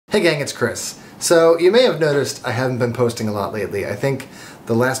Hey gang, it's Chris. So you may have noticed I haven't been posting a lot lately. I think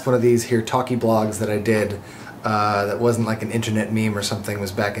the last one of these here talkie blogs that I did that wasn't like an internet meme or something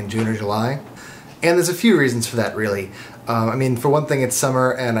was back in June or July. And there's a few reasons for that, really. I mean, for one thing, it's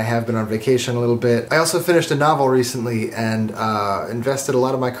summer and I have been on vacation a little bit. I also finished a novel recently and invested a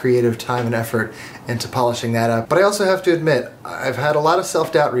lot of my creative time and effort into polishing that up. But I also have to admit, I've had a lot of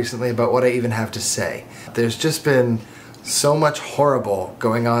self-doubt recently about what I even have to say. There's just been so much horrible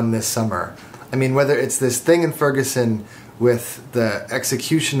going on this summer. I mean, whether it's this thing in Ferguson with the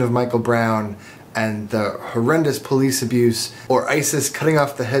execution of Michael Brown and the horrendous police abuse, or ISIS cutting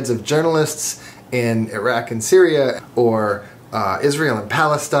off the heads of journalists in Iraq and Syria, or Israel and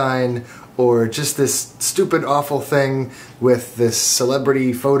Palestine, or just this stupid awful thing with this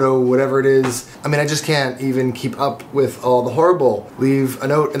celebrity photo, whatever it is. I mean, I just can't even keep up with all the horrible. Leave a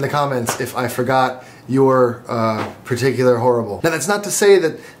note in the comments if I forgot your particular horrible. Now, that's not to say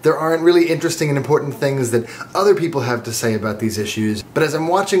that there aren't really interesting and important things that other people have to say about these issues, but as I'm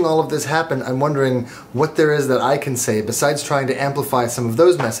watching all of this happen, I'm wondering what there is that I can say besides trying to amplify some of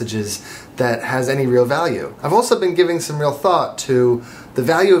those messages that has any real value. I've also been giving some real thought to the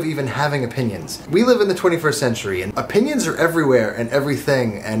value of even having opinions. We live in the 21st century, and opinions are everywhere and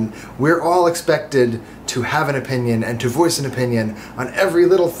everything, and we're all expected to have an opinion and to voice an opinion on every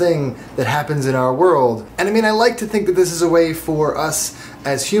little thing that happens in our world. And I mean, I like to think that this is a way for us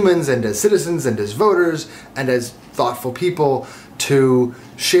as humans and as citizens and as voters and as thoughtful people to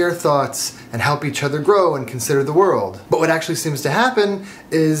share thoughts and help each other grow and consider the world. But what actually seems to happen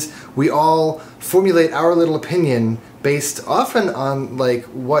is we all formulate our little opinion based often on like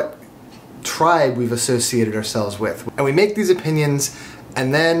what tribe we've associated ourselves with. And we make these opinions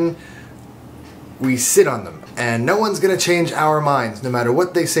and then we sit on them. And no one's gonna change our minds, no matter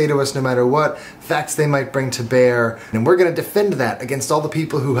what they say to us, no matter what facts they might bring to bear. And we're gonna defend that against all the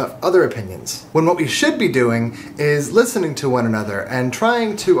people who have other opinions. When what we should be doing is listening to one another and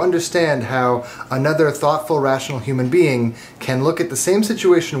trying to understand how another thoughtful, rational human being can look at the same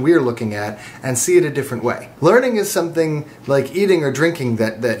situation we're looking at and see it a different way. Learning is something like eating or drinking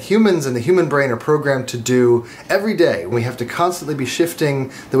that humans and the human brain are programmed to do every day. We have to constantly be shifting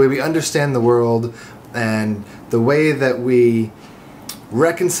the way we understand the world and the way that we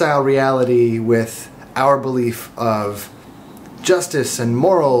reconcile reality with our belief of justice and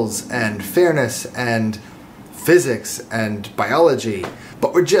morals and fairness and physics and biology,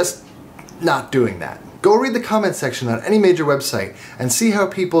 but we're just not doing that. Go read the comment section on any major website and see how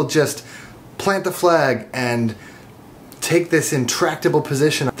people just plant the flag and take this intractable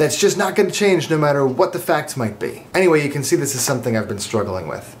position that's just not going to change no matter what the facts might be. Anyway, you can see this is something I've been struggling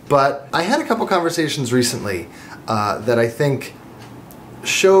with. But I had a couple conversations recently that I think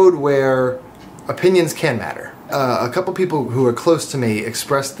showed where opinions can matter. A couple people who are close to me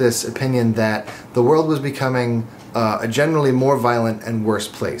expressed this opinion that the world was becoming a generally more violent and worse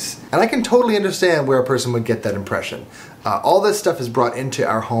place. And I can totally understand where a person would get that impression. All this stuff is brought into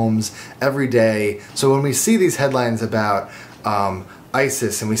our homes every day, so when we see these headlines about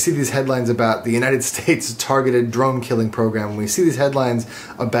ISIS, and we see these headlines about the United States targeted drone killing program, and we see these headlines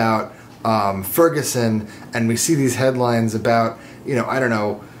about Ferguson, and we see these headlines about, you know, I don't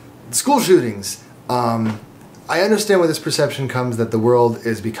know, school shootings, I understand where this perception comes that the world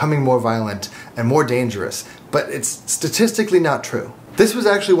is becoming more violent and more dangerous, but it's statistically not true. This was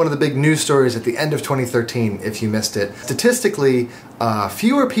actually one of the big news stories at the end of 2013, if you missed it. Statistically,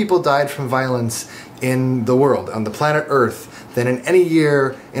 fewer people died from violence in the world, on the planet Earth, than in any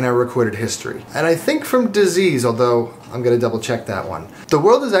year in our recorded history. And I think from disease, although I'm gonna double check that one. The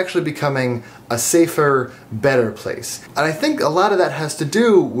world is actually becoming a safer, better place. And I think a lot of that has to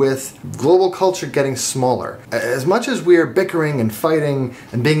do with global culture getting smaller. As much as we're bickering and fighting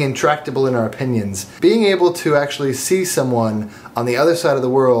and being intractable in our opinions, being able to actually see someone on the other side of the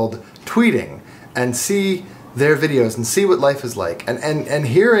world tweeting and see their videos and see what life is like, and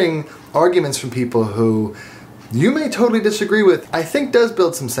hearing arguments from people who you may totally disagree with, I think does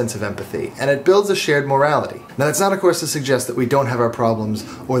build some sense of empathy, and it builds a shared morality. Now, that's not, of course, to suggest that we don't have our problems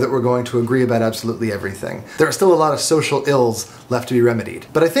or that we're going to agree about absolutely everything. There are still a lot of social ills left to be remedied.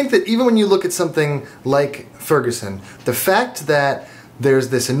 But I think that even when you look at something like Ferguson, the fact that there's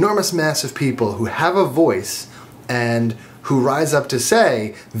this enormous mass of people who have a voice and who rise up to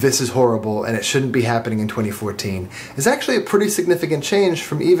say, this is horrible and it shouldn't be happening in 2014, is actually a pretty significant change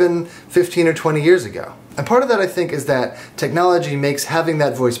from even 15 or 20 years ago. And part of that, I think, is that technology makes having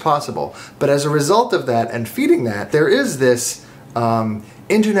that voice possible. But as a result of that and feeding that, there is this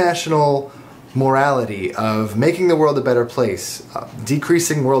international morality of making the world a better place,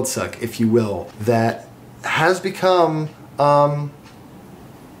 decreasing world suck, if you will, that has become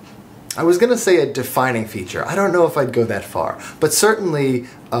I was going to say a defining feature. I don't know if I'd go that far, but certainly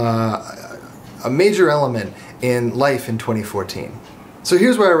a major element in life in 2014. So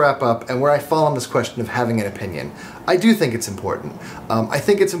here's where I wrap up and where I fall on this question of having an opinion. I do think it's important. I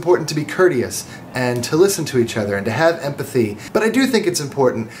think it's important to be courteous and to listen to each other and to have empathy, but I do think it's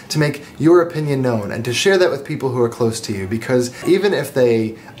important to make your opinion known and to share that with people who are close to you, because even if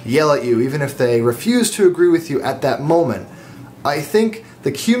they yell at you, even if they refuse to agree with you at that moment, I think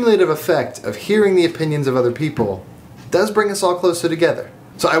the cumulative effect of hearing the opinions of other people does bring us all closer together.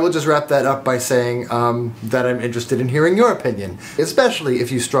 So I will just wrap that up by saying that I'm interested in hearing your opinion, especially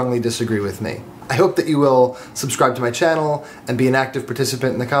if you strongly disagree with me. I hope that you will subscribe to my channel and be an active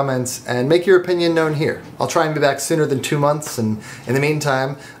participant in the comments and make your opinion known here. I'll try and be back sooner than 2 months, and in the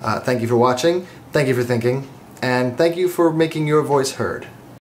meantime, thank you for watching, thank you for thinking, and thank you for making your voice heard.